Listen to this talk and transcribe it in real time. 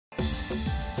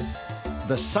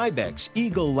The Cybex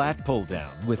Eagle Lat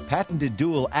Pulldown with patented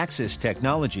dual axis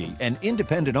technology and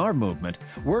independent arm movement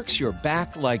works your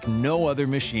back like no other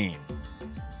machine.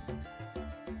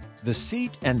 The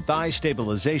seat and thigh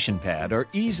stabilization pad are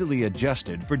easily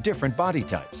adjusted for different body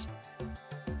types.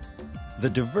 The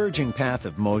diverging path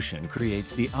of motion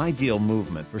creates the ideal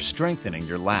movement for strengthening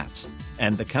your lats,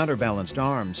 and the counterbalanced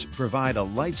arms provide a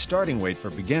light starting weight for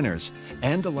beginners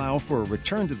and allow for a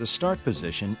return to the start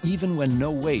position even when no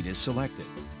weight is selected.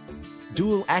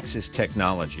 Dual axis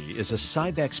technology is a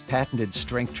Cybex patented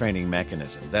strength training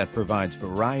mechanism that provides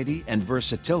variety and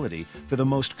versatility for the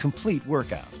most complete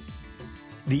workout.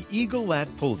 The Eagle Lat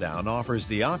Pulldown offers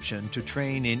the option to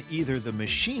train in either the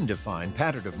machine-defined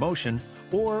pattern of motion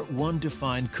or one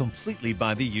defined completely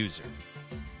by the user.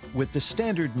 With the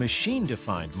standard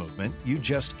machine-defined movement, you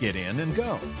just get in and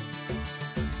go.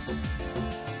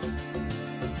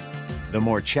 The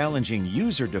more challenging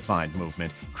user-defined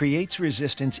movement creates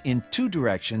resistance in two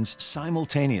directions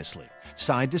simultaneously,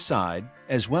 side to side,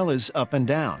 as well as up and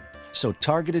down, so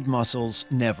targeted muscles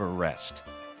never rest.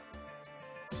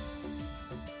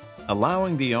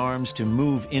 Allowing the arms to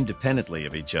move independently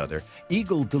of each other,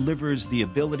 Eagle delivers the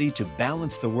ability to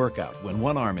balance the workout when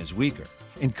one arm is weaker,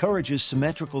 encourages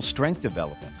symmetrical strength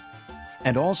development,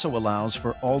 and also allows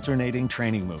for alternating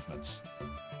training movements.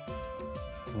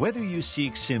 Whether you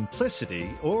seek simplicity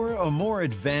or a more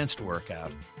advanced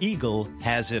workout, Eagle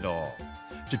has it all.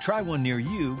 To try one near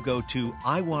you, go to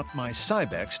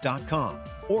iwantmycybex.com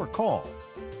or call